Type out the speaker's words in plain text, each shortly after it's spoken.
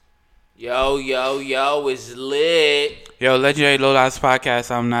Yo, it's lit. Yo, Legendary Low Lives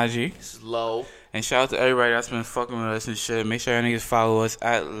Podcast, I'm Najee. It's low. And shout out to everybody that's been fucking with us and shit. Make sure y'all niggas follow us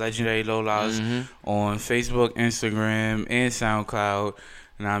at Legendary Low Lives on Facebook, Instagram, and SoundCloud.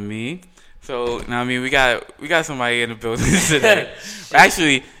 Know what I mean? So, know what I mean? We got somebody in the building today.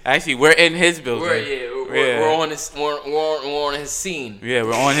 actually, we're in his building. We're on his scene. Yeah,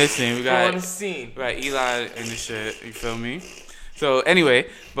 we're on his scene. We got on his scene. We got Eli in the shit. You feel me? So anyway,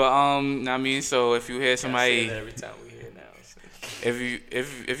 but know what I mean? So if you hear somebody, every time we hear now. So.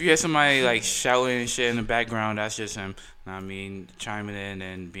 If you hear somebody like shouting and shit in the background, that's just him. Know what I mean? Chiming in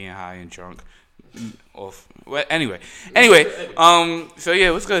and being high and drunk. Well, anyway. So yeah,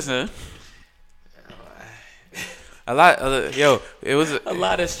 what's good, son? A lot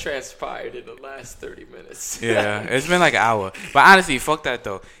has transpired in the last 30 minutes. Yeah, it's been like an hour. But honestly, fuck that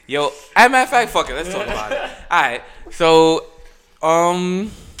though. Yo, as a matter of fact, fuck it. Let's talk about it. All right. So,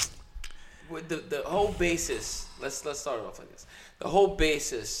 with the whole basis. Let's start it off like this. The whole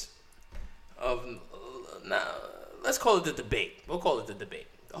basis of let's call it the debate. We'll call it the debate.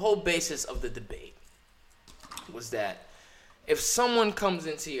 The whole basis of the debate was that if someone comes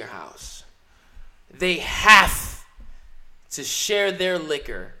into your house, they have to share their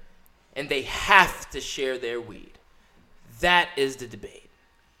liquor and they have to share their weed. That is the debate.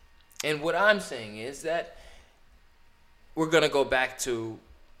 And what I'm saying is that we're going to go back to,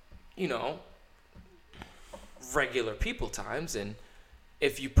 regular people times. And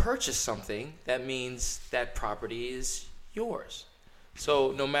if you purchase something, that means that property is yours.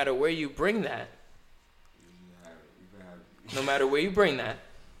 So no matter where you bring that,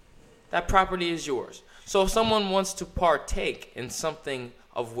 that property is yours. So if someone wants to partake in something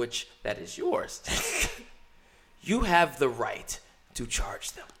of which that is yours, you have the right to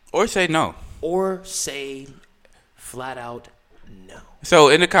charge them. Or say no. Or say flat out no. So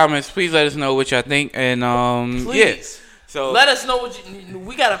in the comments, please let us know what y'all think. And please. Yeah. So let us know what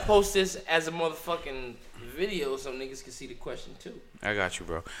we gotta post this as a motherfucking video so niggas can see the question too. I got you,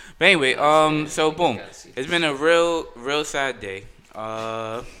 bro. But anyway, so boom. It's been a real sad day.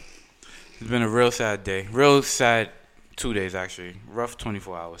 It's been a real sad day. Real sad 2 days, actually. Rough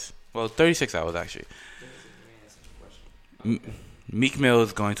 24 hours. Well, 36 hours, actually. Meek Mill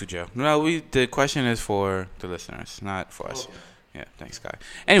is going to jail. No, the question is for the listeners, not for us. Okay. Yeah, thanks, guy.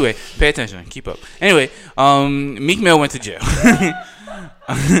 Anyway, pay attention. Keep up. Anyway, Meek Mill went to jail.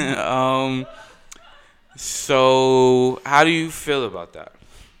 So, how do you feel about that?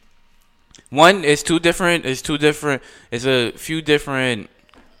 One, it's two different. It's a few different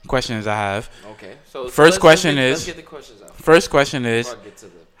questions I have. Okay. So let's get the questions out. First question is,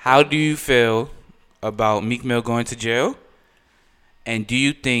 how do you feel about Meek Mill going to jail? And do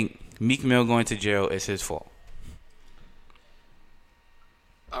you think Meek Mill going to jail is his fault?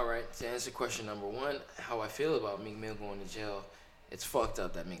 All right. To answer question number one, how I feel about Meek Mill going to jail, it's fucked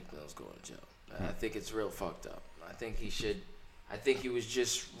up that Meek Mill's going to jail. I think it's real fucked up. I think he was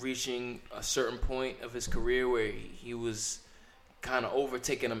just reaching a certain point of his career where he was kind of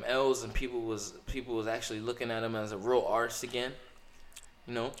overtaking them L's, and people was actually looking at him as a real artist again.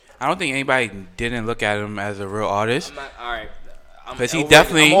 I don't think anybody didn't look at him as a real artist. All right. Because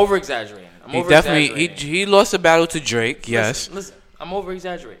I'm over exaggerating. He lost a battle to Drake. Yes. Listen, I'm over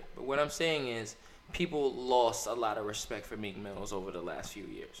exaggerating. But what I'm saying is, people lost a lot of respect for Meek Mills over the last few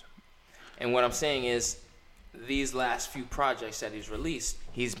years. And what I'm saying is, these last few projects that he's released,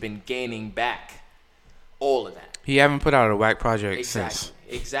 he's been gaining back all of that. He haven't put out a whack project since.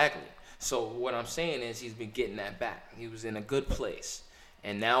 Exactly. So what I'm saying is, he's been getting that back. He was in a good place.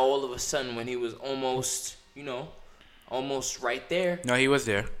 And now all of a sudden, when he was almost right there. No, he was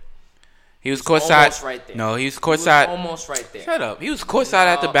there. He was courtside. Almost right there. No, he was courtside. Almost right there. Shut up. He was courtside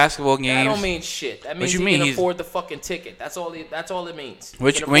at the basketball games. That don't mean shit. That means he can afford the fucking ticket. That's all it means.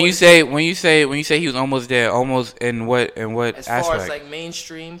 When you say he was almost there, almost in what aspect? As far as like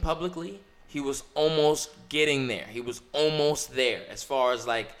mainstream publicly, he was almost getting there. He was almost there as far as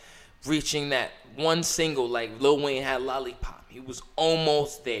like reaching that one single like Lil Wayne had Lollipop. He was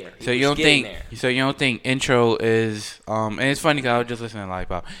almost there. So you don't think intro is and it's funny because I was just listening to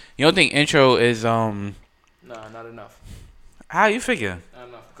Lollipop. You don't think intro is Nah, not enough. How you figure? Not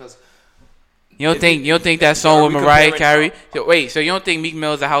enough because you don't think that song with Mariah Carey? Wait, so you don't think Meek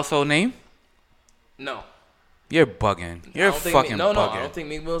Mill is a household name? No. You're bugging. You're fucking bugging. No, I don't think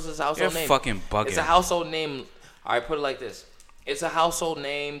Meek Mill is a household name. You're fucking bugging. It's a household name. All right, put it like this. It's a household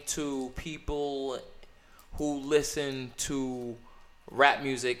name to people who listen to rap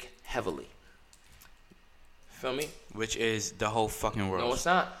music heavily. Feel me? Which is the whole fucking world. No, it's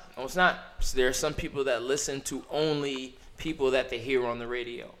not. So there are some people that listen to only people that they hear on the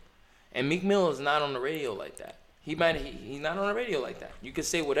radio. And Meek Mill is not on the radio like that. He's not on the radio like that. You can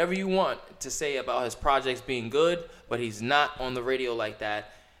say whatever you want to say about his projects being good, but he's not on the radio like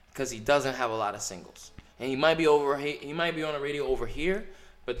that because he doesn't have a lot of singles. And he might be on the radio over here,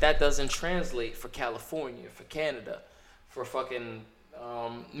 but that doesn't translate for California, for Canada, for fucking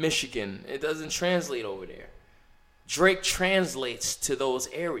Michigan. It doesn't translate over there. Drake translates to those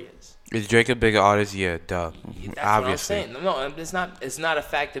areas. Is Drake a bigger artist? Yeah, duh. That's Obviously. what I'm saying. No, it's not. It's not a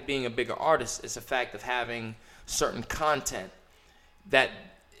fact of being a bigger artist. It's a fact of having certain content that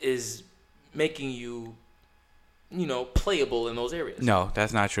is making you, playable in those areas. No,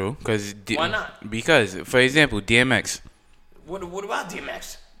 that's not true. Why not? Because, for example, DMX. What about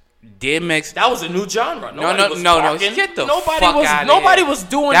DMX? DMX. That was a new genre. No. Get the fuck out of Nobody here. was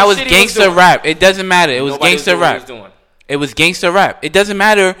doing that the was shit he was gangster doing. rap. It doesn't matter. It was Nobody gangster was doing what he rap. was doing. It was gangster rap. It doesn't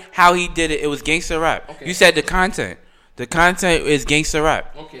matter how he did it. It was gangster rap. Okay. You said the content. The content is gangster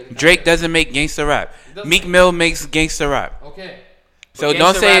rap. Okay. Drake doesn't make gangster rap. Meek Mill makes gangster rap. Okay. So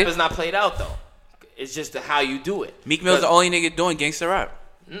don't say rap is not played out though. It's just how you do it. Meek Mill's the only nigga doing gangster rap.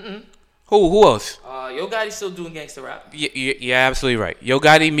 Who else? Yo Gotti's still doing gangster rap. You're absolutely right. Yo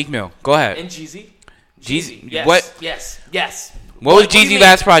Gotti, Meek Mill. Go ahead. And Jeezy. Jeezy. Yes. What? Yes. What was Jeezy's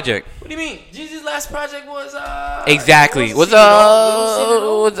last project? What do you mean? Jeezy's last project was exactly. He put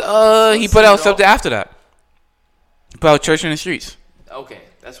out something after that. He put out Church in the Streets. Okay,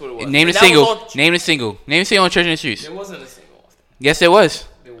 that's what it was. Name the single. Name the single on Church in the Streets. There wasn't a single. Yes, it was.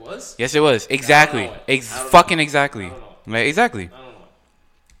 There was? Yes, it was. Exactly. Fucking exactly. Like, exactly. I don't know.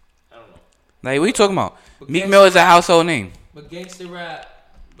 Like, what are you talking about? Meek Mill is a household name. But gangster rap,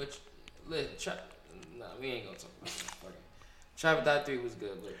 we ain't gonna talk about it. Trap or Die 3 was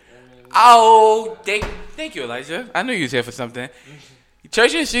good, but thank you, Elijah. I knew you was here for something.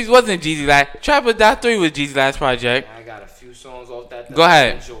 Church in the Streets wasn't Jeezy's last. Trap or Die 3 was Jeezy's last project. I got a few songs off that. Go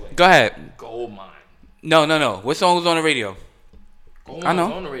ahead. Gold Mine. No. What song was on the radio? Gold Mine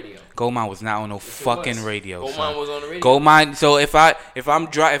was on the radio. Gold Mine was not on no fucking radio. Gold Mine was on the radio. Gold Mine. So if I'm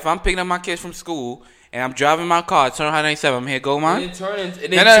picking up my kids from school and I'm driving my car, turn on High 97, I'm here Gold Mine. No. I'm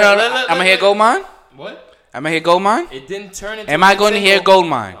gonna hear Gold Mine. What? I'm gonna hear Gold Mine. It didn't turn into. Am I going to hear Gold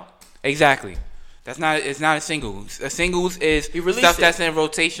Mine? No. Exactly. It's not a single. A singles is stuff that's in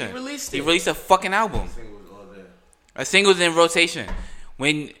rotation. He released a fucking album. A single's in rotation.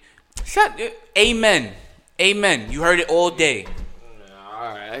 Amen. You heard it all day.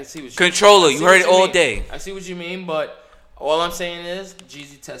 Alright, I see what you Controller, you heard it all mean. day. I see what you mean, but all I'm saying is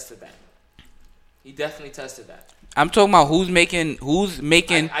Jeezy tested that. He definitely tested that. I'm talking about who's making.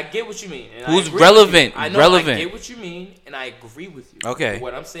 I get what you mean. And who's I agree relevant? With you. I know, relevant. I get what you mean, and I agree with you. Okay. But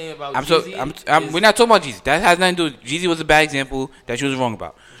what I'm saying about Jeezy we're not talking about Jeezy. That has nothing to do with Jeezy. Was a bad example that you was wrong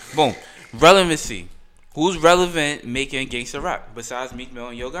about. Boom. Relevancy. Who's relevant making gangster rap besides Meek Mill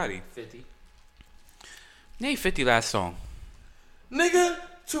and Yo Gotti? 50. Name 50 last song. Nigga,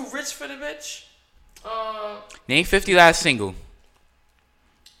 too rich for the bitch. Name 50 last single.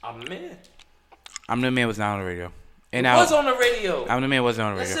 I'm the man. I'm the Man was not on the radio. It was on the radio. I'm the Man wasn't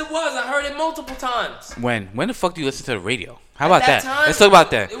on the radio. Yes, it was. I heard it multiple times. When the fuck do you listen to the radio? How about that? Time, Let's talk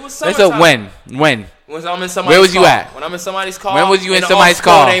about that. It was Let's summertime. talk when. When I'm in somebody's car. Where was you at? When I'm in somebody's car. When was you in and somebody's the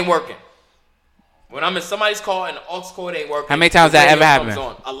aux cord car? ain't working. When I'm in somebody's car and the aux cord ain't working. How many times that ever happened?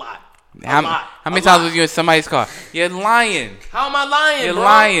 A lot. How many times was you in somebody's car? You're lying. How am I lying, You're bro?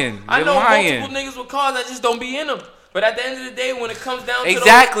 lying. I You're know lying. multiple niggas with cars. I just don't be in them. But at the end of the day, when it comes down to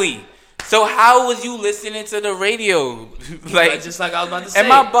exactly. So how was you listening to the radio? Just like I was about to say.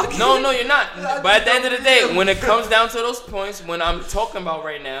 Am I bugging? No, you're not. But at the end of the day, when it comes down to those points, when I'm talking about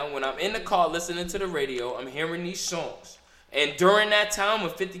right now, when I'm in the car listening to the radio, I'm hearing these songs. And during that time when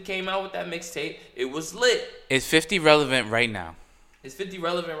 50 came out with that mixtape, it was lit. Is 50 relevant right now? Is 50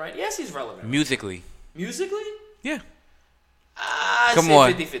 relevant right? Yes, he's relevant. Musically? Yeah. Come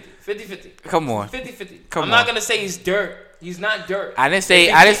on. 50-50. 50-50. Come on. 50-50. Come I'm on. not going to say he's dirt. He's not dirt. I didn't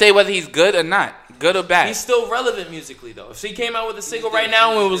say whether he's good or not. Good or bad. He's still relevant musically though. If he came out with a single right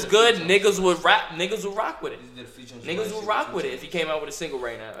now and it was good, niggas would rock with it. Niggas would rock with it if he came out with a single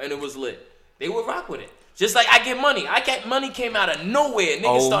right now and it was lit. They would rock with it. Just like I Get Money came out of nowhere.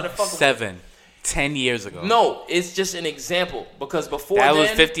 Niggas started fucking with it. 10 years ago. No, it's just an example because before that then,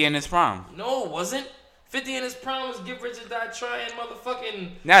 was 50 in his prime. No, it wasn't. 50 in his prime was Get Rich or Die Trying, motherfucking.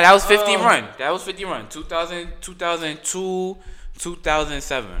 Nah, that was 50 run. That was 50 run. 2000, 2002,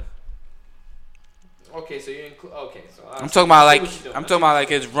 2007. Okay, so you include. Okay, so I'm talking about like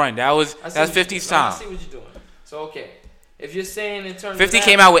his run. That's 50's time. I see what you're doing. So okay, if you're saying in terms 50 of that,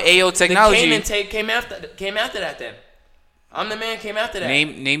 came out with AO technology. The Kane tape came after that. Then I'm the Man came after that.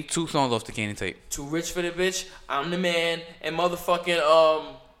 Name 2 songs off the Kane tape. Too Rich for the Bitch, I'm the Man, and motherfucking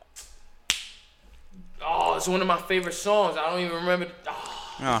it's one of my favorite songs. I don't even remember.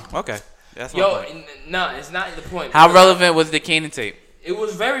 Oh, okay. That's my point. Nah, it's not the point. How relevant was the Kanan tape? It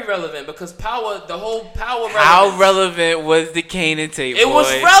was very relevant because the whole power. How relevant was the Kanan tape? It was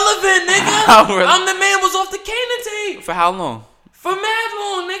relevant, nigga. I'm the man was off the Kanan tape. For how long? For mad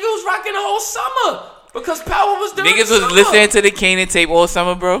long, nigga. Was rocking the whole summer because power was doing. Niggas was listening to the Kanan tape all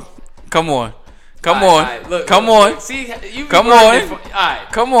summer, bro. Come on. Come on. Right, look, come look, on. Look. See, you come on. Alright.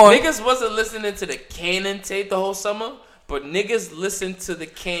 Come on. Niggas wasn't listening to the Kanan tape the whole summer. But niggas listen to the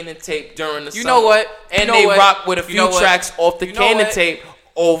Kanan tape during the summer. You know what? And they rock with a few tracks off the Kanan tape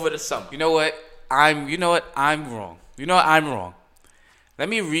over the summer. You know what? I'm wrong. I'm wrong. Let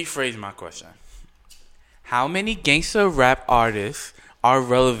me rephrase my question. How many gangster rap artists are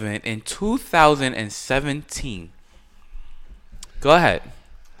relevant in 2017? Go ahead.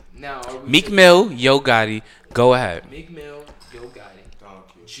 Now, Meek Mill, Yo Gotti. Go ahead. Meek Mill, Yo Gotti.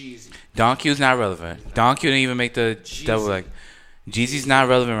 Jeezy. Don Q's not relevant. Don Q didn't even make the double like. Jeezy's not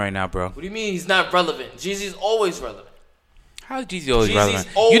relevant right now, bro. What do you mean he's not relevant? Jeezy's always relevant. How is Jeezy always relevant?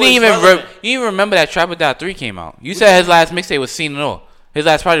 Always you didn't even relevant. You didn't even remember that Trap or Die 3 came out. You said his last mixtape was Seen It All. His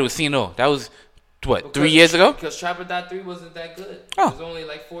last party was Seen It All. That was what, 3 years ago? Because Trap or Die 3 wasn't that good. Oh. There's only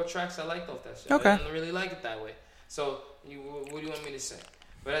like 4 tracks I liked off that shit. Okay. I didn't really like it that way. So what do you want me to say?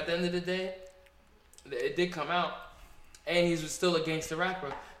 But at the end of the day, it did come out, and he was still a gangster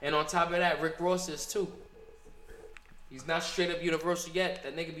rapper. And on top of that, Rick Ross is too. He's not straight up Universal yet.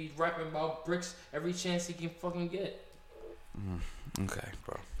 That nigga be rapping about bricks every chance he can fucking get. Okay,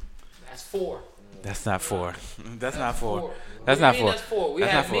 bro. That's 4. That's not 4. That's not 4. What That's do you not mean 4. That's 4. We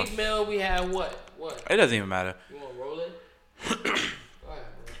That's had not 4. Meek Mill. We had what? It doesn't even matter. You want to roll it? Go ahead,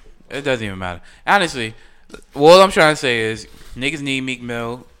 bro. It doesn't even matter. Honestly, all I'm trying to say is niggas need Meek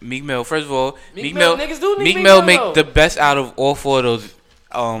Mill. Meek Mill, first of all, Niggas do need Meek Meek Mill Mill, make though. the best out of all 4 of those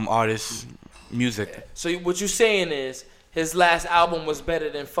artists' music. So what you saying is his last album was better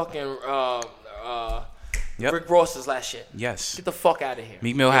than fucking Rick Ross's last shit. Yes. Get the fuck out of here.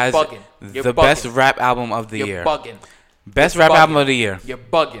 Meek Mill You're has bugging. the best rap album of the You're year. bugging. Best rap album of the year. You're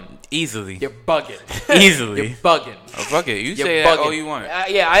bugging. Easily. You're bugging. Easily. You're bugging. Oh, fuck it. You You're say bugging. that all you want.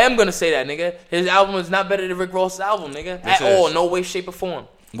 Yeah, I am gonna say that, nigga. His album is not better than Rick Ross's album, nigga. Yes, At it all. is. No way, shape, or form.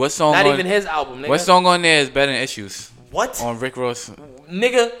 What song Not on, even his album, nigga. What song on there is better than Issues? What? On Rick Ross.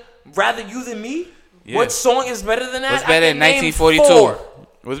 Nigga, Rather You Than Me? Yeah. What song is better than that? What's better than I can name 1942? 4.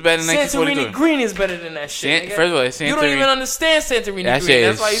 What's better than 1942? Santorini Green is better than that shit. Nigga. First of all, it's You don't Santorini- even understand Santorini That Green. shit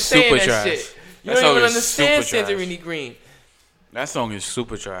That's is why you're saying super that trash. shit. You That don't song even is understand super trash. Santorini Green. That song is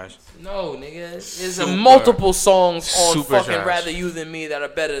super trash. No, nigga. There's Super- multiple songs on super fucking trash. Rather You Than Me that are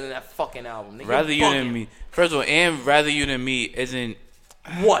better than that fucking album. Nigga, Rather You fuck Than it. Me. First of all, and Rather You Than Me isn't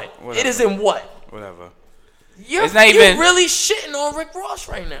What? Whatever. It isn't what? whatever. You're, It's not even- you're really shitting on Rick Ross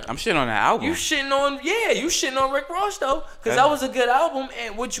right now. I'm shitting on that album. You shitting on Rick Ross though, because that was a good album.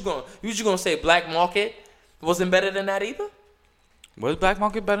 And what you gonna say? Black Market wasn't better than that either. Was Black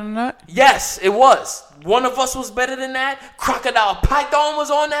Market better than that? Yes, it was. One of Us was better than that. Crocodile Python was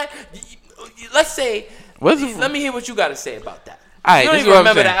on that. Let's say. Let me hear what you got to say about that. Alright, You don't this is even what I'm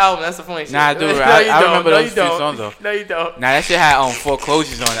remember saying. that album. That's the funny shit. Nah, I do. No, I you don't. remember No, those you few don't. songs though. No, you don't. Nah, that shit had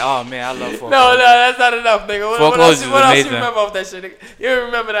Foreclosures on it. Oh man, I love Foreclosures. No, that's not enough, nigga. What Foreclosures else is you amazing. remember off that shit, nigga? You don't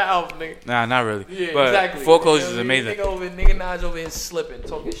remember that album, nigga. Nah, not really. Yeah, but exactly. Foreclosures is You know what I mean? amazing. Nigga Nas over here slipping,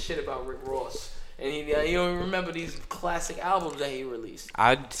 talking shit about Rick Ross. And he don't even remember these classic albums that he released.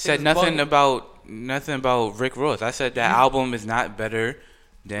 I said Shit's nothing bugging. about Rick Ross. I said that album is not better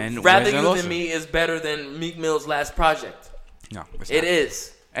than Rather Wins and You Losses. Than Me is better than Meek Mill's last project. No, it's It not.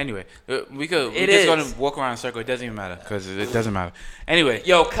 is. Anyway, we're just is. gonna walk around in a circle. It doesn't even matter because it doesn't matter. Anyway,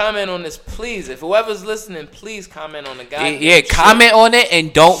 Yo, comment on this, please. If whoever's listening, please comment on the guy. yeah, comment on it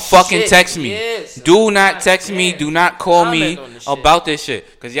and don't fucking Shit, text me. yes. Do not text me. Damn. Do not call me Comment on this shit. about this shit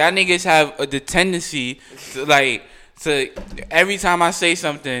because y'all niggas have the tendency to every time I say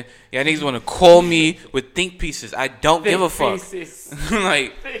something, y'all niggas want to call me with think pieces. I don't give a fuck.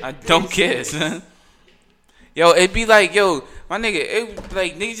 Like I don't care. Son. Yo, it'd be like, yo, my nigga,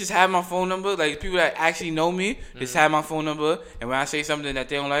 niggas just have my phone number. Like, people that actually know me just have my phone number. And when I say something that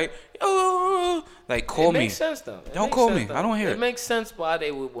they don't like, yo, like, call It me. makes sense, though. Don't call me. I don't hear it. It makes sense why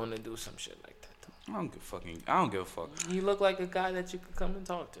they would want to do some shit like that, though. I don't give a fuck. You look like a guy that you could come and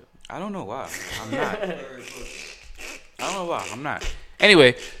talk to. I don't know why. I'm not. I don't know why. I'm not.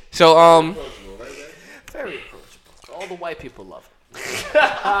 Anyway, so, Very approachable. All the white people love him.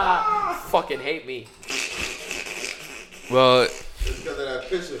 Fucking hate me. well, It's because of that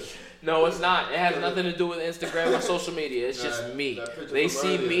picture. No, it's not. It has nothing to do with Instagram or social media. It's just me. that picture They from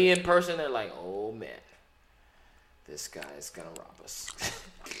see earlier. me in person, they're like, oh man, this guy is gonna rob us.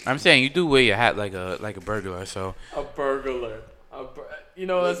 I'm saying you do wear your hat like a burglar. So a burglar. You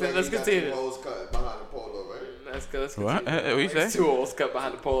know, let's continue. Two holes cut behind the polo, right? Let's go. Let's what? continue. What you say? 2 holes cut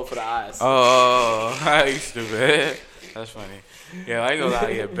behind the polo for the eyes. Oh, I stupid. That's funny. Yeah, I ain't gonna lie.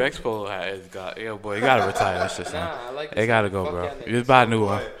 Yeah, Beck's polo hat is got. Yo, boy, you gotta retire that shit, son. Nah, I like It gotta go, bro. You just buy a new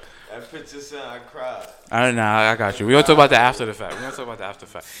one. That picture said I cried. I don't know. I got you. We're gonna talk about that after the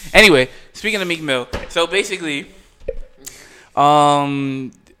fact. Anyway, speaking of Meek Mill, so basically,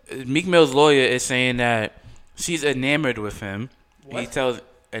 Meek Mill's lawyer is saying that she's enamored with him. What? He tells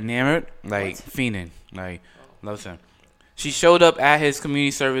enamored, like fiending, like loves him. She showed up at his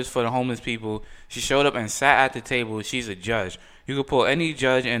community service for the homeless people. She showed up and sat at the table. She's a judge. You could pull any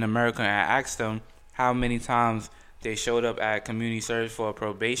judge in America and ask them how many times they showed up at community service for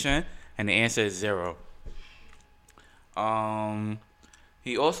probation, and the answer is 0.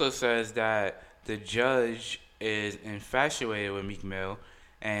 He also says that the judge is infatuated with Meek Mill,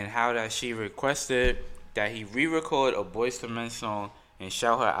 and how that she requested that he re-record a Boyz II Men song and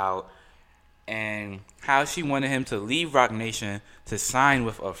shout her out, and how she wanted him to leave Roc Nation to sign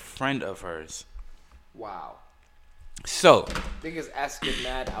with a friend of hers. Wow. So, Niggas asking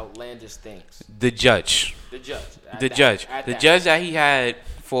mad outlandish things. the judge that he had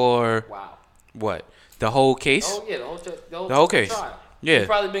for Wow. what? The whole case? Oh yeah, The whole case. Trial. Yeah. He's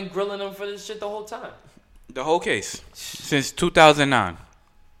probably been grilling them for this shit the whole time. The whole case. Since 2009.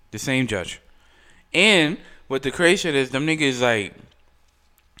 The same judge. And what the crazy shit is, them niggas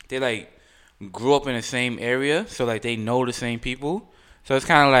they grew up in the same area, so they know the same people. So it's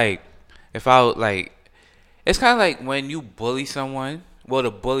kind of like, it's kind of like when you bully someone, well,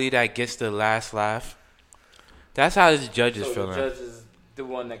 the bully that gets the last laugh. That's how this judge is feeling. The judge is the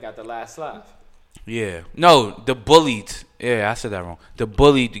one that got the last laugh. Yeah. No, the bullied. Yeah, I said that wrong. The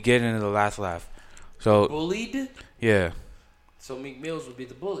bullied getting the last laugh. So Bullied? Yeah. So Meek Mills would be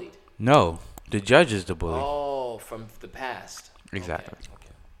the bullied. No, the judge is the bully. Oh, from the past. Exactly. Okay.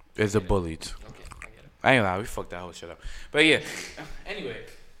 It's the bullied. Okay, I get it. I ain't gonna lie, we fucked that whole shit up. But yeah. Anyway.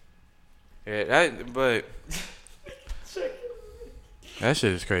 Yeah, that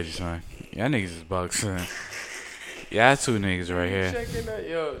shit is crazy, son. Y'all niggas is bugs, son. Y'all 2 niggas right here. Checking that.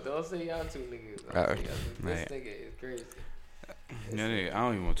 Yo, don't say y'all 2 niggas. This nigga is crazy. I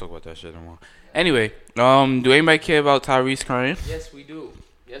don't even want to talk about that shit anymore. Anyway, do anybody care about Tyrese crying? Yes, we do.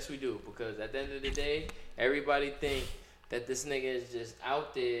 Because at the end of the day, everybody think that this nigga is just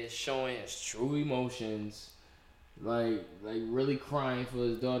out there showing his true emotions, like really crying for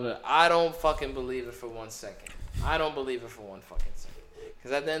his daughter. I don't fucking believe it for 1 second. I don't believe it for 1 fucking second.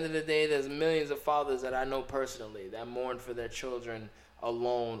 Because at the end of the day, there's millions of fathers that I know personally that mourn for their children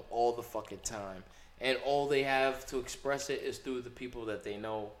alone all the fucking time. And all they have to express it is through the people that they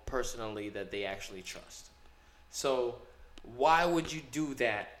know personally that they actually trust. So why would you do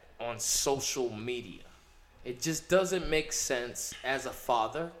that on social media? It just doesn't make sense as a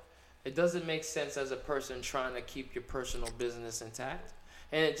father. It doesn't make sense as a person trying to keep your personal business intact.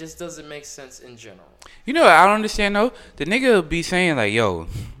 And it just doesn't make sense in general. You know what I don't understand, though? The nigga will be saying, yo,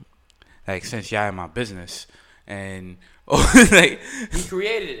 since y'all in my business, and... he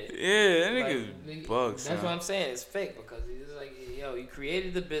created it. Yeah, that nigga's bugs. That's what I'm saying. It's fake because he's like, you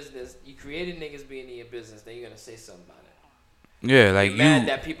created the business. You created niggas being in your business. Then you're gonna say something about it. Yeah, you're mad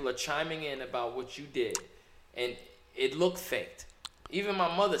that people are chiming in about what you did, and it looked faked. Even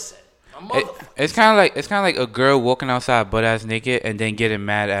my mother said it. It's kind of like a girl walking outside butt ass naked and then getting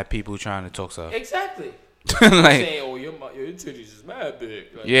mad at people trying to talk to her. Exactly. Saying, "Oh, your titties is mad big."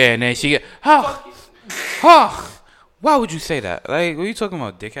 Yeah, and then she get, why would you say that? What are you talking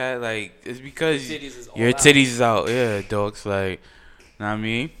about, dickhead? It's because your titties is out. Yeah, dogs. Know what I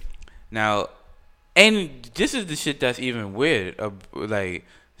mean? Now, and this is the shit that's even weird.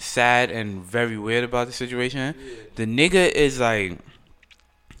 Sad and very weird about the situation. Yeah. The nigga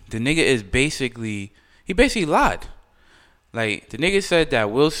is basically lied. The nigga said that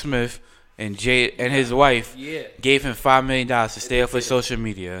Will Smith and Jay and his wife gave him $5 million to stay off of social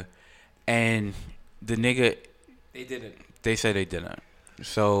media, and the nigga. They didn't. They said they didn't.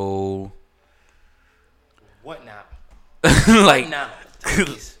 So. What now? What now?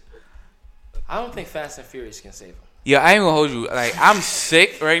 Please. I don't think Fast and Furious can save him. Yeah, I ain't gonna hold you. I'm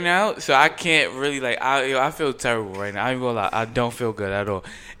sick right now, so I can't really I feel terrible right now. I ain't gonna lie. I don't feel good at all,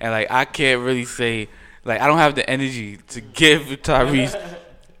 and I can't really say I don't have the energy to give Tyrese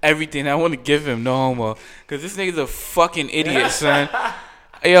everything I want to give him. No homo, because this nigga's a fucking idiot, son.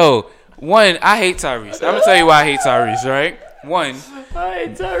 Yo. One, I hate Tyrese. I'm gonna tell you why I hate Tyrese, right? One, I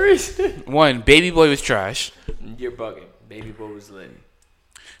hate Tyrese. One, Baby Boy was trash. You're bugging. Baby Boy was lit.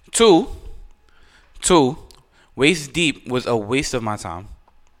 Two, Waist Deep was a waste of my time.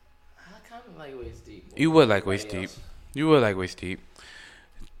 like waist deep. You would like waist deep. You would like waist deep.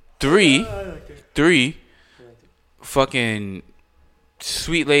 Three. Fucking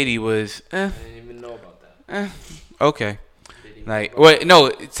Sweet Lady was. I didn't even know about that. Okay. Like, what? No,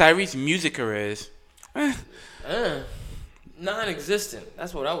 Tyrese music career is. Non-existent.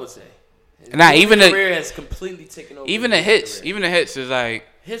 That's what I would say. Nah, even the career has completely taken over. Even the hits. Career. Even the hits is like.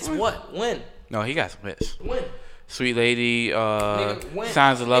 Hits what? When? No, he got some hits. When? Sweet Lady, nigga,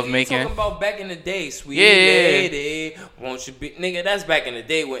 Signs of Love Making. Talking about back in the day, Sweet Lady, won't you be, nigga? That's back in the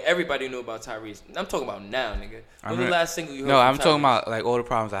day when everybody knew about Tyrese. I'm talking about now, nigga. What's the last single you heard? No, I'm Tyrese? talking about like all the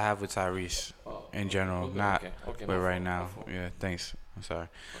problems I have with Tyrese in general, not but right now. Yeah, thanks. I'm sorry,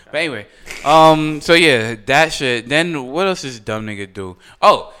 but anyway, so yeah, that shit. Then what else does dumb nigga do?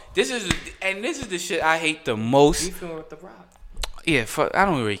 Oh, this is the shit I hate the most. You feeling with the Rock? Yeah, fuck, I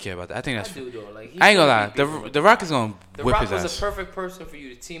don't really care about that. I think that's. I do though. Like, I ain't gonna lie. The Rock is gonna whip his ass. The Rock was a perfect person for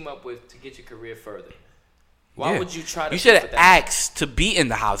you to team up with to get your career further. Why would you try to? You should have asked to be in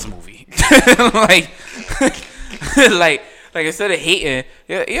the House movie. like instead of hating,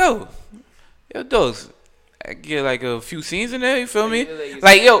 yo, dogs, get like a few scenes in there. You feel me?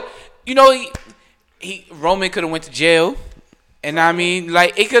 Like, yo, you know, he Roman could have went to jail, and I mean,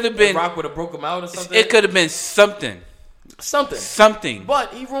 like, it could have been. The Rock would have broke him out or something. It could have been something. Something.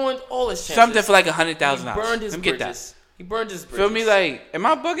 But he ruined all his chances. Something for like $100,000. He burned his bridges. He burned his bridges. Feel me? Like, am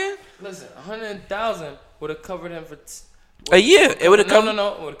I bugging? Listen, $100,000 would have covered him for a year. It would have covered.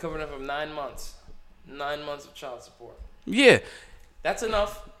 No. It would have covered him for 9 months. 9 months of child support. Yeah. That's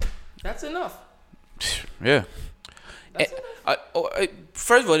enough. Yeah.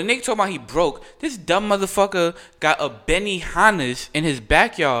 First of all, the nigga talking about he broke. This dumb motherfucker got a Benihana's in his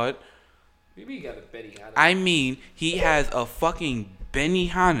backyard. Maybe he got a Benihana. I mean, he has a fucking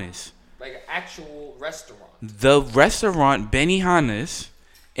Benihana's. Like an actual restaurant. The restaurant Benihana's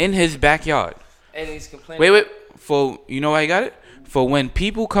in his backyard. And he's complaining. Wait. You know why he got it? For when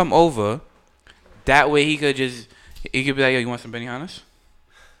people come over, that way he could be like, yo, you want some Benihana's?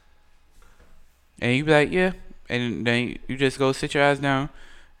 And he'd be like, yeah. And then you just go sit your ass down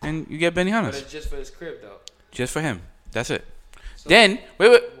and you get Benihana's. But it's just for his crib, though. Just for him. That's it. So, then,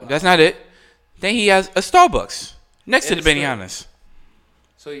 wait. Wow. That's not it. Then he has a Starbucks next to the Benihana's.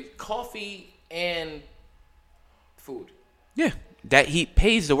 So coffee and food. Yeah. That he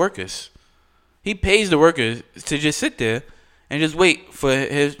pays the workers. He pays the workers to just sit there and just wait for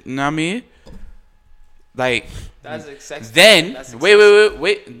his, you know what I mean? Like, that's excessive. Then,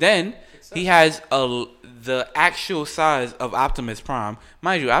 wait. Then he has the actual size of Optimus Prime.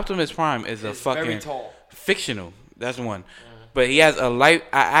 Mind you, Optimus Prime is a fucking very tall. Fictional. That's one. But he has a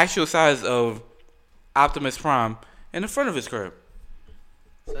actual size of Optimus Prime in the front of his crib.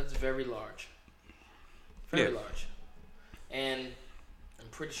 So that's very large. Very large. And I'm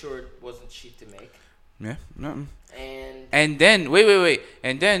pretty sure it wasn't cheap to make. Yeah, nothing. And then wait.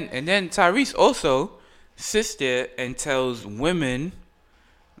 And then Tyrese also sits there and tells women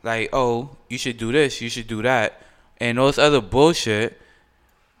like, oh, you should do this, you should do that, and all this other bullshit.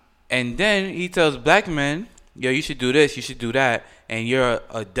 And then he tells black men, yo, you should do this, you should do that, and you're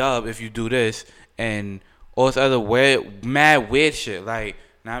a dub if you do this, and all this other mad weird shit. Like,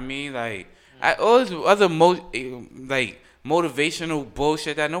 know what I mean? Like, all this other motivational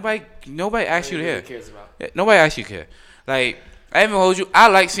bullshit that nobody actually you to hear. Cares about. Nobody actually care. Like, I even hold you. I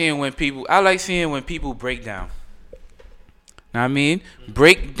like seeing when people break down. Know what I mean?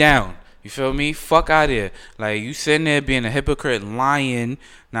 Break down. You feel me? Fuck out of here. Like, you sitting there being a hypocrite, lying.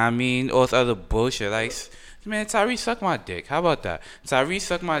 Know what I mean? All this other bullshit. Like, man, Tyrese suck my dick. How about that? Tyrese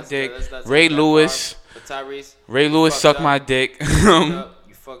suck my dick. Ray Lewis suck my dick. You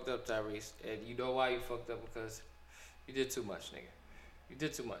fucked up, Tyrese. And you know why you fucked up? Because you did too much, nigga. You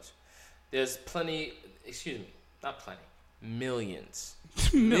did too much. There's millions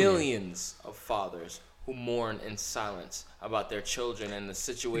of fathers who mourn in silence about their children and the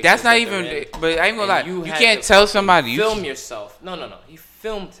situation. That's not even. But I ain't gonna lie. You can't tell somebody. Film yourself. No. He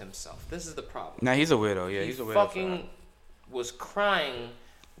filmed himself. This is the problem. Nah, he's a weirdo. Yeah, he's a weirdo. He fucking was crying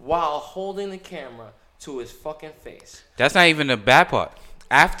while holding the camera to his fucking face. That's not even the bad part.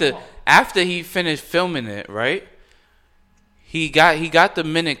 After he finished filming it, right? He got the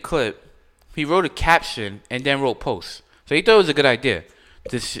minute clip. He wrote a caption and then wrote posts. So he thought it was a good idea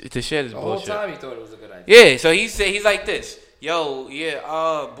to share this bullshit. The whole time he thought it was a good idea. Yeah, so he's like this. Yo,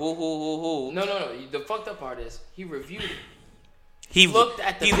 yeah, boo hoo hoo. No. The fucked up part is he reviewed it. He looked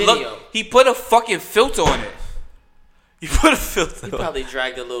at the video. He put a fucking filter on it. He probably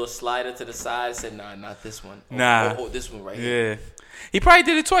dragged a little slider to the side and said, nah, not this one. Oh, this one right here. Yeah. He probably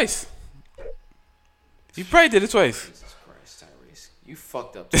did it twice. Jesus Christ, Tyrese. You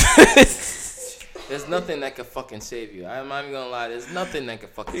fucked up. There's nothing that can fucking save you. I'm not even gonna lie. There's nothing that can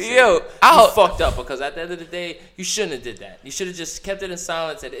fucking save Yo, you. You fucked up because at the end of the day, you shouldn't have did that. You should have just kept it in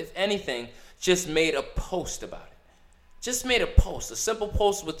silence and, if anything, just made a post about it. Just made a post. A simple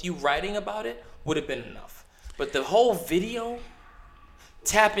post with you writing about it would have been enough. But the whole video,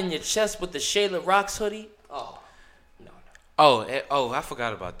 tapping your chest with the Shayla Rocks hoodie, oh. Oh, I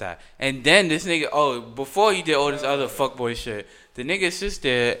forgot about that. And then this nigga, before he did all this other fuckboy shit, the nigga sits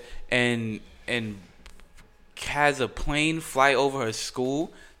there and has a plane fly over her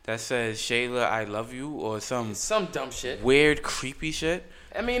school that says Shayla, I love you, or some dumb shit, weird, creepy shit.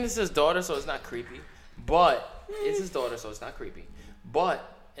 I mean, it's his daughter, so it's not creepy. But it's his daughter, so it's not creepy.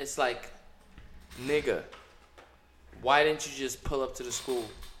 But it's like, nigga, why didn't you just pull up to the school?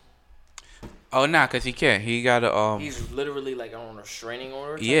 Oh, nah, because he can't. He got to, He's literally like on a restraining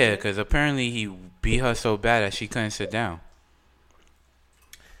order? Yeah, because apparently he beat her so bad that she couldn't sit down.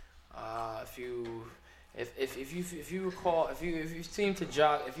 If you recall, if you seem to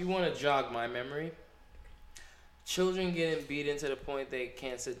jog, if you want to jog my memory, children getting beaten to the point they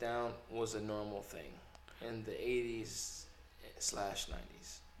can't sit down was a normal thing in the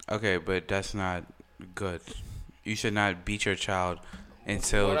 80s/90s. Okay, but that's not good. You should not beat your child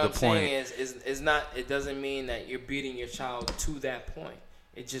until what the I'm point. saying is not. It doesn't mean that you're beating your child to that point.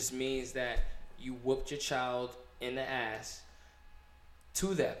 It just means that you whooped your child in the ass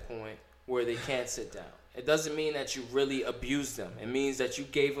to that point where they can't sit down. It doesn't mean that you really abused them. It means that you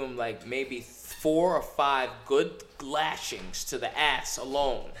gave them like maybe 4 or 5 good lashings to the ass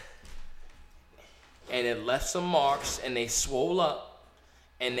alone. And it left some marks and they swole up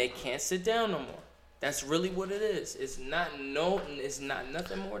and they can't sit down no more. That's really what it is. It's not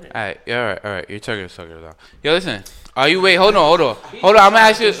nothing more than that. All right. You're talking it out. Yo, listen. Are you hold on. I'm gonna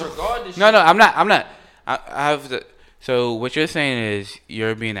ask you. No, I'm not. I have the. So what you're saying is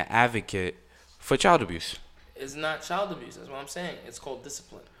you're being an advocate for child abuse. It's not child abuse. That's what I'm saying. It's called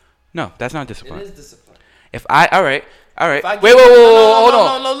discipline. No, that's not discipline. It is discipline. All right. Wait, hold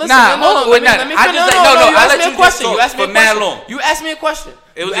on. No, listen. Let me finish. I let you question. You asked me for mad long. You asked me a question.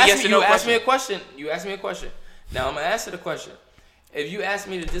 It was a yes or no question. You asked me a question. Now I'm gonna answer the question. If you ask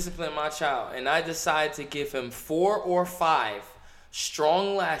me to discipline my child and I decide to give him 4 or 5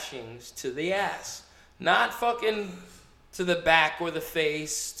 strong lashings to the ass, not fucking to the back or the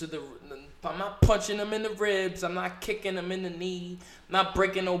face, I'm not punching him in the ribs, I'm not kicking him in the knee, I'm not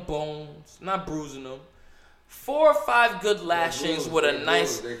breaking no bones, I'm not bruising him. 4 or 5 good lashings with a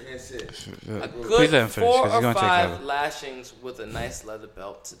nice, a good 4 or 5 lashings with a nice leather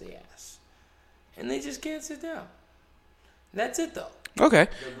belt to the ass, and they just can't sit down. That's it though. Okay.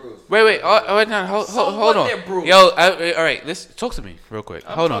 Wait. Hold on. Yo, all right. Let's talk to me real quick.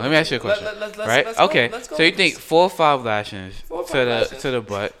 Hold on. Let me ask you a question. Right? Okay. So you think 4 or 5 lashings to the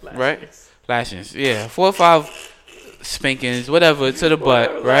butt, right? Lashings. Yeah. 4 or 5 spankings, whatever, to the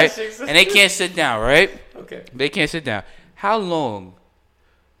butt, right? And they can't sit down, right? Okay. They can't sit down. How long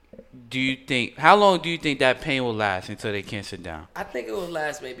do you think that pain will last until they can't sit down? I think it will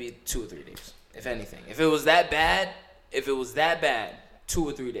last maybe 2 or 3 days, if anything. If it was that bad, 2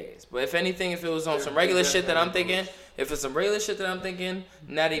 or 3 days. But if anything, if it was on some regular shit that I'm thinking,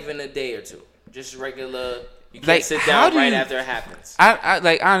 not even a day or 2. Just regular. You can't sit down right after it happens. I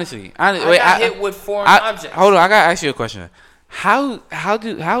like honestly. I got hit with foreign objects. Hold on, I gotta ask you a question. How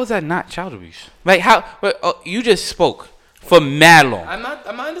is that not child abuse? Like how? You just spoke for mad long. I'm not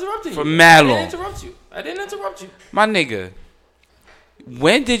interrupting you. For mad long. I didn't interrupt you. My nigga,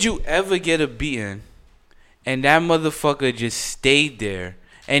 when did you ever get a beating and that motherfucker just stayed there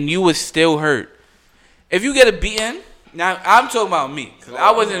and you was still hurt? If you get a beating, now I'm talking about me, cause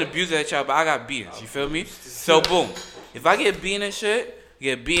I wasn't abusing that child, but I got beatings. You feel me? So boom, if I get beaten and shit,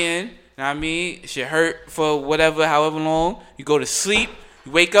 get beaten. Know what I mean? Shit hurt for whatever, however long. You go to sleep.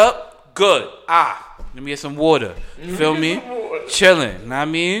 You wake up. Good. Let me get some water. You feel me? Chilling. Know what I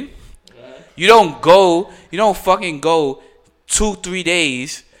mean? You don't fucking go 2-3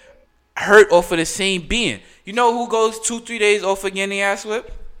 days hurt off of the same being. You know who goes 2-3 days off of getting the ass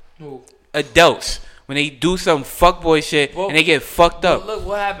whipped? Who? Adults. When they do some fuckboy shit and they get fucked up. Look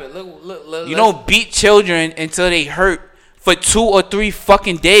what happened. Look, you don't beat children until they hurt for 2 or 3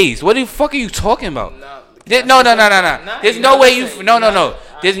 fucking days. What the fuck are you talking about? No. There's no way you. No.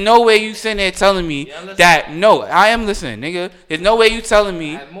 There's no way you sitting there telling me that. No, I am listening, nigga. There's no way you telling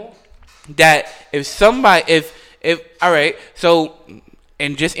me that if somebody, if all right. So,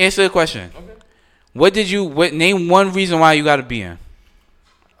 and just answer the question. Okay. Name one reason why you got to be in?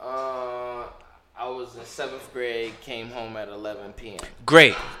 I was in 7th grade. Came home at 11 p.m.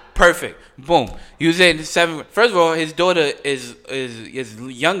 Great. Perfect. Boom. He was in 7th. First of all, his daughter is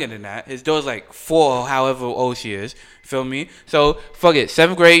younger than that. His daughter's like 4 or however old she is. Feel me? So, fuck it.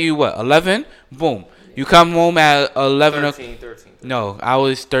 7th grade, you what? 11? Boom. You come home at 11. 13. No, I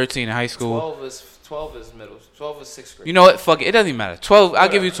was 13 in high school. 12 is middle. 12 is 6th grade. You know what? Fuck it. It doesn't even matter. 12. I'll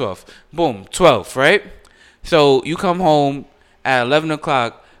give you 12. Boom. 12, right? So, you come home at 11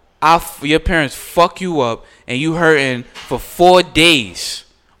 o'clock. Your parents fuck you up, and you hurting for 4 days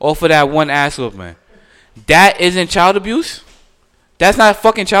off of that one ass whooping. That isn't child abuse? That's not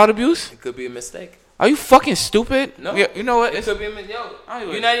fucking child abuse? It could be a mistake. Are you fucking stupid? No. You know what? It could be a mistake.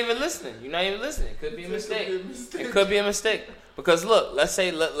 Yo, you're not even listening. It could be a mistake. It could be a mistake. Because look, let's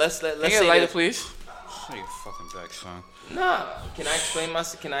say let's Can you say get a lighter, please? Nigga fucking back, son. Nah, can I explain?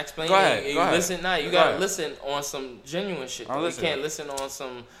 Go ahead. You go ahead. listen. Nah, you gotta listen on some genuine shit. You can't listen on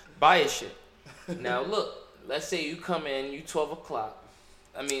some biased shit. Now look, let's say you come in, you 12 o'clock.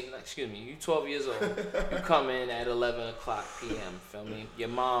 You 12 years old. You come in at 11 o'clock p.m. Feel me? Your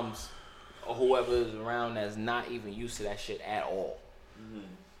mom's or whoever is around that's not even used to that shit at all. Mm-hmm.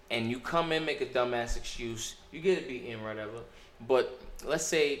 And you come in, make a dumbass excuse. You get a beating, whatever. But let's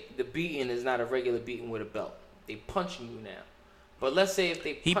say the beating is not a regular beating with a belt. They punching you now. But let's say if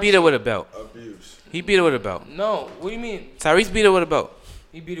they He beat her with a belt. Abuse. He beat her with a belt. No, what do you mean? Tyrese beat her with a belt.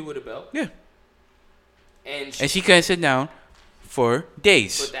 He beat her with a belt? Yeah. And she couldn't sit down for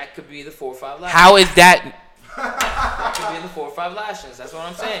days. But that could be the 4 or 5 lashings. How is that? That could be the 4 or 5 lashings. That's what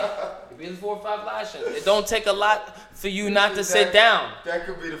I'm saying. It could be the 4 or 5 lashings. It don't take a lot for you not to sit down. That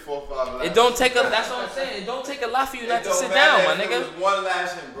could be the 4 or 5 lashings. It don't take a. That's what I'm saying. It don't take a lot for you not to sit down, my nigga. It was one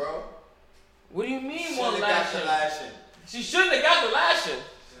lashing, bro. What do you mean one Should've got the lashing? lashing. She shouldn't have got the lashing.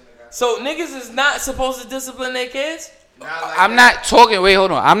 So niggas is not supposed to discipline their kids? I'm not talking. Wait,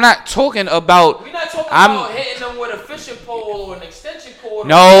 hold on. I'm not talking about. We're not talking about hitting them with a fishing pole or an extension cord.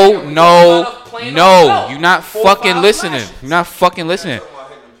 No. You're not fucking listening. You're not fucking listening.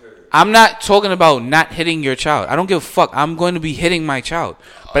 I'm not talking about not hitting your child. I don't give a fuck. I'm going to be hitting my child.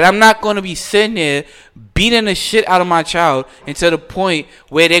 But I'm not going to be sitting there beating the shit out of my child until the point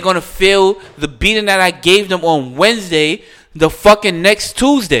where they're going to feel the beating that I gave them on Wednesday the fucking next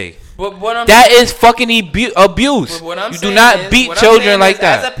Tuesday. But that is fucking abuse. You do not beat children like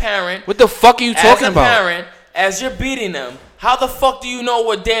that. As a parent, what the fuck are you talking about? As a parent, as you're beating them, how the fuck do you know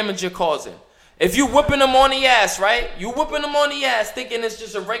what damage you're causing? If you whipping them on the ass, right? You whipping them on the ass thinking it's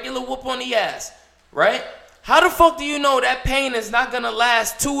just a regular whoop on the ass, right? How the fuck do you know that pain is not going to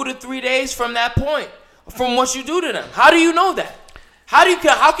last 2 to 3 days from that point, from what you do to them? How do you know that?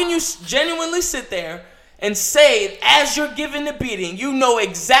 How can you genuinely sit there and say, as you're giving the beating, you know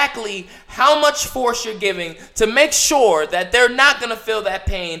exactly how much force you're giving to make sure that they're not going to feel that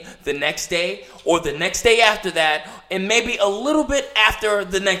pain the next day or the next day after that and maybe a little bit after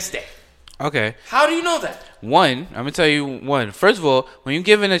the next day? Okay. How do you know that? One, I'm going to tell you one. First of all, when you're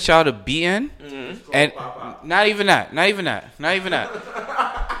giving a child a beating, and not even that. I'm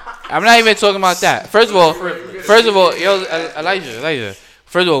not even talking about that. First of all, yo, Elijah.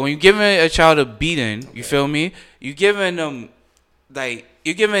 First of all, when you're giving a child a beating, you feel me? You're giving them, this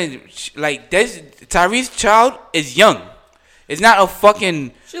Tyrese child is young. It's not a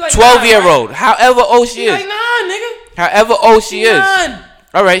fucking 12-year-old. Right? However old she is. Like 9, nigga. However old she is. 9.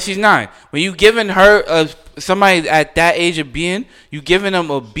 All right, she's 9. When you giving her somebody at that age of being, you giving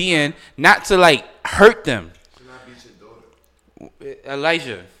them a being not to like hurt them. Should not beat your daughter.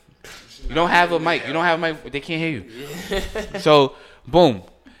 Elijah, you don't have a mic. They can't hear you. So, boom.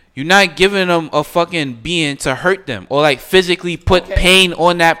 You're not giving them a fucking being to hurt them or like physically put pain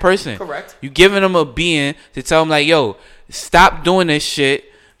on that person. Correct. You giving them a being to tell them like, yo, stop doing this shit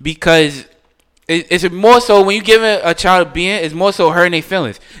because it's more so when you give a child a being, it's more so hurting their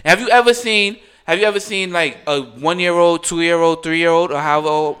feelings. Have you ever seen like a 1-year-old, 2-year-old, 3-year-old or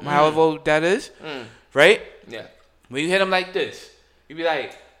however old that is? Right? Yeah. When you hit them like this, you be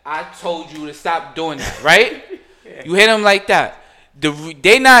like, I told you to stop doing that, right? Yeah. You hit them like that.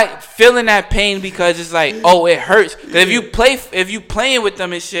 They not feeling that pain because it's like, oh, it hurts. But if you playing with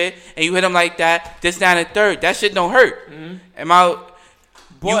them and shit, and you hit them like that, this, that, and the third, that shit don't hurt. Mm-hmm.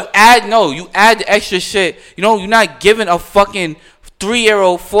 You add the extra shit. You know, you're not giving a fucking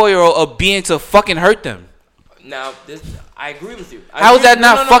 3-year-old, 4-year-old a being to fucking hurt them. Now, I agree with you. How is that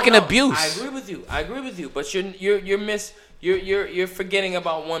not fucking abuse? I agree with you. But you're forgetting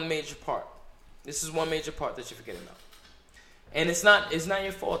about one major part. This is one major part that you're forgetting about. And it's not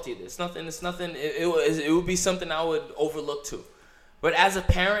your fault either. It's nothing. It would be something I would overlook too. But as a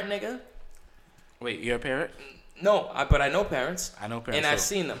parent, nigga. Wait, you're a parent? No, but I know parents. I know parents. And I've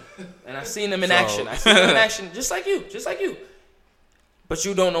seen them. And I've seen them in action. I've seen them in action just like you. but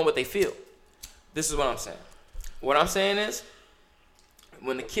you don't know what they feel. This is what I'm saying. What I'm saying is,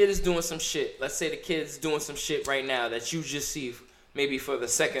 when the kid is doing some shit, let's say the kid's doing some shit right now that you just see maybe for the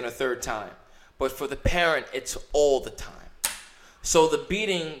second or third time, but for the parent, it's all the time. So the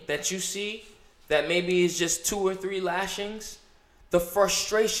beating that you see, that maybe is just 2 or 3 lashings, the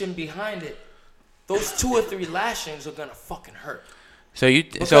frustration behind it, those 2 or 3 lashings are gonna fucking hurt. So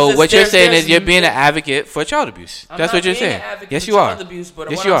what you're saying is you're being an advocate for child abuse. That's what you're saying. Yes, you are. Abuse, but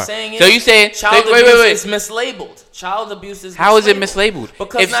yes, what you I'm are. saying So you saying child abuse is mislabeled. Child abuse is how is it mislabeled?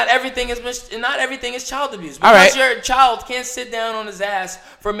 Because not everything is child abuse. Because all right. your child can't sit down on his ass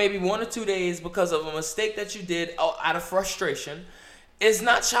for maybe 1 or 2 days because of a mistake that you did out of frustration. It's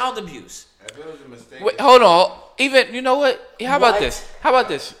not child abuse. If it was a mistake. Wait, hold on. Even you know what? How about this? How if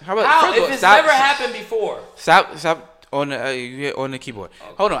it's never happened before? Stop on the keyboard.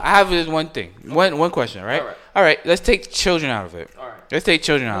 Okay. Hold on. I have this one thing. Okay. One question, right? All right. Let's take children out of it. All right. Let's take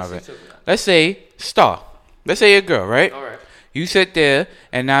children out of it. Let's say Star. Let's say a girl, right? All right. You sit there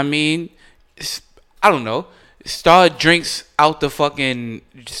and I don't know. Star drinks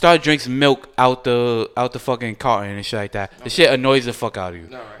milk out the fucking carton and shit like that. Okay. The shit annoys the fuck out of you.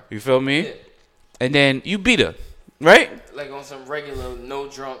 All right. You feel me? Yeah. And then you beat her, right? Like on some regular, no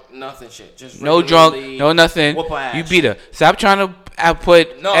drunk, nothing shit. Just no drunk, no nothing. You beat her. Stop trying to put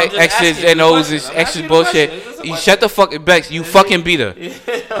X's and O's and extra bullshit. You shut the fuck back. You fucking beat her.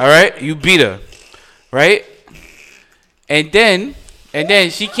 All right? You beat her, right? And then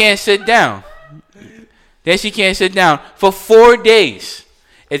she can't sit down. Then she can't sit down for 4 days.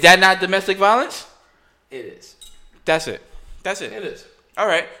 Is that not domestic violence? It is. That's it. It is. All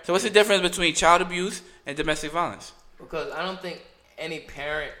right. So what's the difference between child abuse and domestic violence? Because I don't think any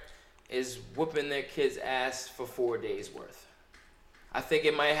parent is whooping their kid's ass for 4 days worth. I think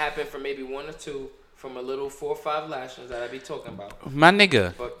it might happen for maybe 1 or 2 from a little 4 or 5 lashings that I be talking about. My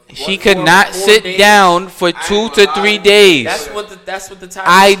nigga, she could not sit down for 2 to 3 days. That's what the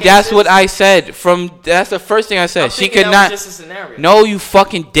Tyrese That's what I said. That's the first thing I said. She could not. Just a scenario. No, you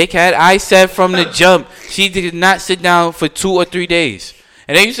fucking dickhead. I said from the jump, she did not sit down for 2 or 3 days.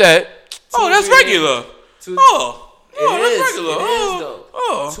 And then you said, "Oh, that's regular." That's regular. It is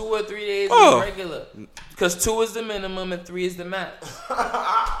though. 2 or 3 days is regular. Because 2 is the minimum and 3 is the max.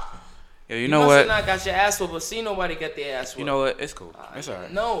 Yo, you know what? Not got your ass whooped, but see nobody get their ass whooped. You know what? It's cool. It's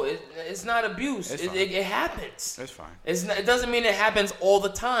alright. No, it's not abuse. It happens. It's fine. It doesn't mean it happens all the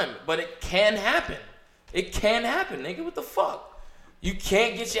time, but it can happen. It can happen, nigga. What the fuck? You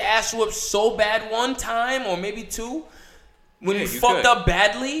can't get your ass whooped so bad 1 time or maybe 2. When you fucked up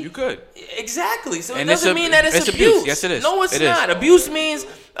badly, you could. Exactly. So it doesn't mean that it's abuse. Yes, it is. No, it's not. Abuse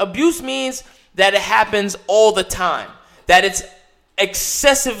means that it happens all the time. That it's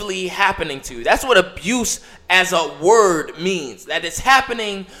excessively happening to you. That's what abuse as a word means. That it's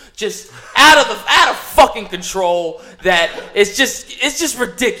happening just out of fucking control. That it's just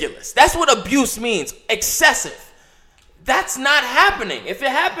ridiculous. That's what abuse means. Excessive. That's not happening. If it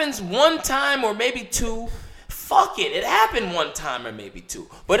happens 1 time or maybe 2. Fuck it. It happened 1 time or maybe 2.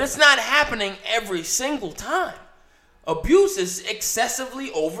 But it's not happening every single time. Abuse is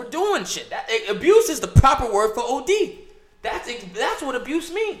excessively overdoing shit. Abuse is the proper word for OD. That's what abuse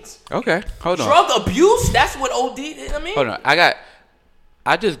means. Okay, hold on. Drug abuse, that's what OD is. I mean. Hold on.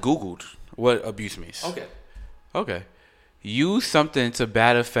 I just Googled what abuse means. Okay. Use something to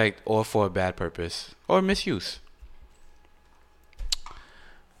bad effect or for a bad purpose or misuse.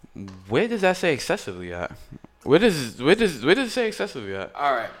 Where does that say excessively at? Where does it say excessively at?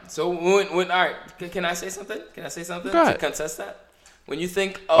 All right. So all right, can I say something? To contest that? When you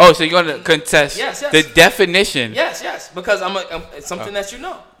think of, so you're gonna contest yes. the definition? Yes, because it's something that you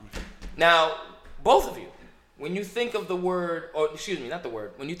know. Now, both of you, when you think of the word, or excuse me, not the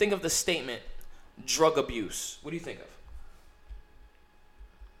word, when you think of the statement drug abuse, what do you think of?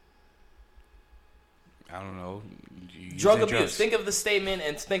 I don't know. Drug abuse. Drugs. Think of the statement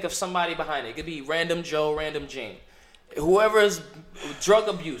and think of somebody behind it. It could be random Joe, random Jane. Whoever is drug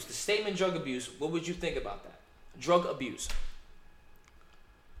abuse, the statement drug abuse, what would you think about that? Drug abuse.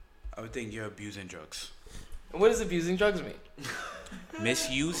 I would think you're abusing drugs. What does abusing drugs mean?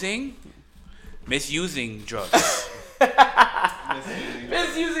 Misusing drugs.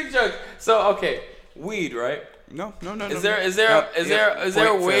 Misusing drugs. So, okay, weed, right? No. Is there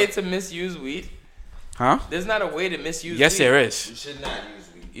a way to misuse weed? Huh? There's not a way to misuse weed. Yes, there is. You should not use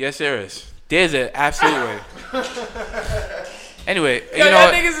weed. Yes, there is. There's an absolute way. Anyway, you know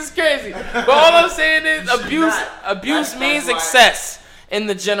y'all niggas is crazy. But all I'm saying is abuse means excess in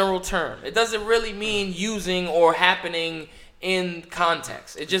the general term. It doesn't really mean using or happening in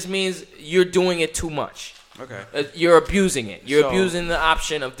context. It just means you're doing it too much. Okay. You're abusing it. You're So- abusing the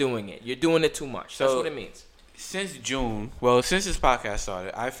option of doing it. You're doing it too much. That's So- what it means. Since this podcast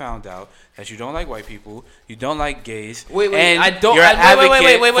started, I found out that you don't like white people, you don't like gays. Wait, and I don't. You're an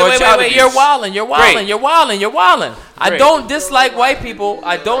advocate for child Wait. abuse. You're wilding. You're wilding. Great. You're wilding. You're wilding. I Great. don't dislike white people.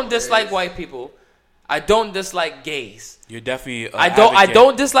 I don't dislike white people. I don't dislike gays. You're definitely. I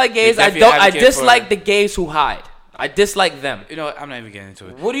don't dislike gays. You're I definitely don't. I advocate dislike for- the gays who hide. I dislike them. You know what? I'm not even getting into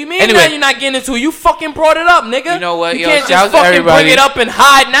it. What do you mean? Anyway. Now you're not getting into it. You fucking brought it up, nigga. You know what? You Yo, can't shout just out to fucking everybody. bring it up and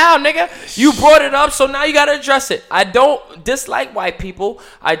hide now, nigga. You brought it up, so now you gotta address it. I don't dislike white people.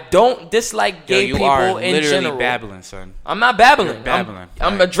 I don't dislike gay you people are in literally general. babbling, son. I'm not babbling. You're babbling.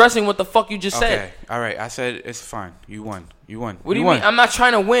 I'm Right. addressing what the fuck you just Okay. said. All right. I said it's fine. You won. What do you won. mean? I'm not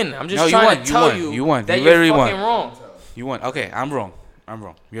trying to win. I'm just No, you trying won. to You tell won. you, You won. that You you're literally fucking won. wrong. You won. Okay. I'm wrong.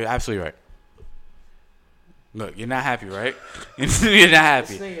 You're absolutely right. Look, you're not happy, right? You're not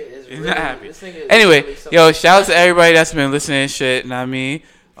happy. You're not happy. Anyway, yo, shout out to everybody that's been listening and shit. Know what I mean?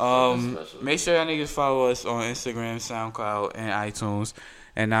 Make sure y'all niggas follow us on Instagram, SoundCloud, and iTunes.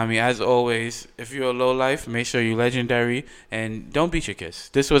 And I mean, as always, if you're a low life, make sure you're legendary and don't beat your kids.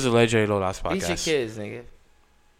 This was a Legendary Low Life podcast. Beat your kids, nigga.